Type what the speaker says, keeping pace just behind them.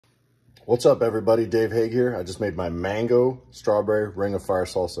What's up, everybody? Dave Haig here. I just made my mango strawberry ring of fire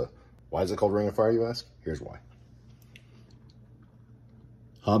salsa. Why is it called ring of fire, you ask? Here's why.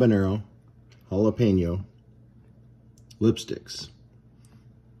 Habanero, jalapeño, lipsticks.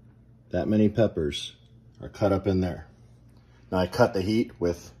 That many peppers are cut up in there. Now I cut the heat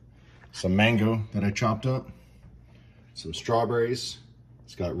with some mango that I chopped up, some strawberries.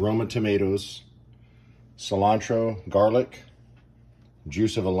 It's got Roma tomatoes, cilantro, garlic,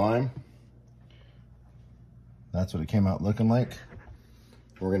 juice of a lime. That's what it came out looking like.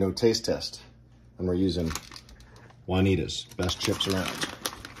 We're gonna do a taste test, and we're using Juanita's, best chips around.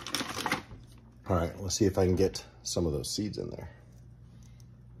 All right, let's see if I can get some of those seeds in there.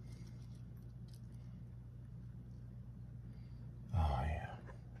 Oh yeah,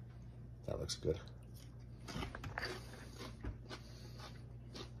 that looks good.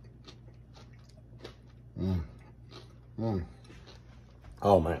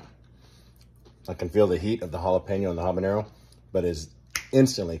 Oh man, I can feel the heat of the jalapeno and the habanero, but it's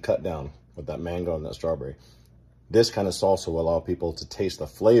instantly cut down with that mango and that strawberry. This kind of salsa will allow people to taste the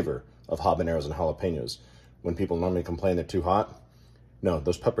flavor of habaneros and jalapenos. When people normally complain they're too hot, no,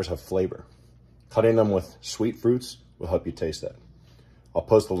 those peppers have flavor. Cutting them with sweet fruits will help you taste that. I'll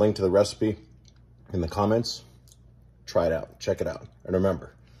post the link to the recipe in the comments. Try it out, check it out. And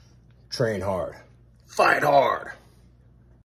remember, train hard, fight hard.